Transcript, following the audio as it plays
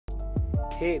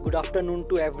Hey, good afternoon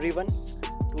to everyone.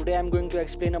 Today I am going to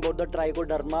explain about the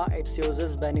trichoderma, its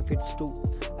uses, benefits too.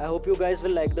 I hope you guys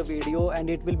will like the video and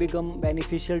it will become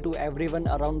beneficial to everyone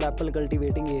around the apple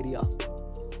cultivating area.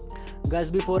 Guys,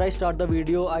 before I start the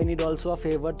video, I need also a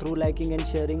favor through liking and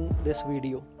sharing this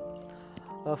video.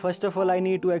 First of all, I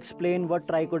need to explain what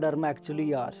trichoderma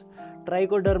actually are.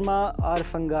 Trichoderma are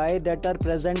fungi that are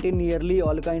present in nearly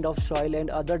all kinds of soil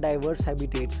and other diverse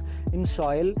habitats. In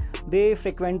soil, they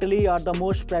frequently are the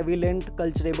most prevalent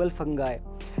culturable fungi.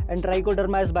 And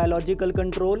trichoderma as biological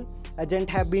control agent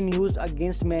have been used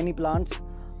against many plants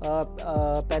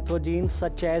pathogens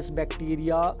such as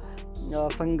bacteria,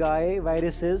 fungi,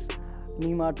 viruses,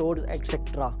 nematodes,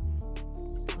 etc.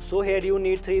 So here you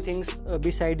need three things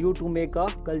beside you to make a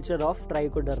culture of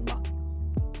trichoderma.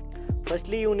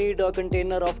 Firstly, you need a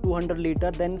container of 200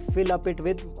 liter, then fill up it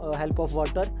with help of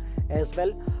water as well.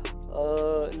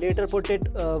 Later put it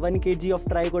 1 kg of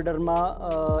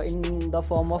trichoderma in the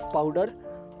form of powder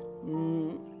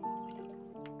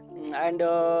and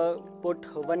put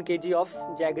 1 kg of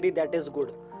jaggery, that is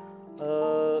good.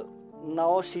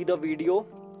 Now see the video,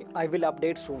 I will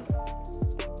update soon.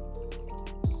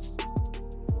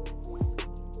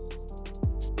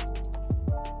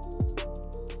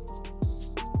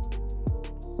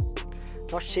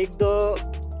 Now shake the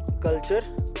culture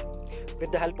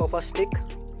with the help of a stick,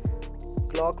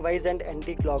 clockwise and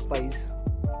anti-clockwise.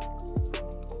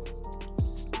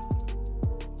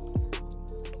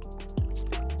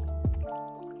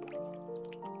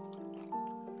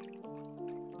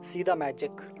 See the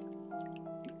magic.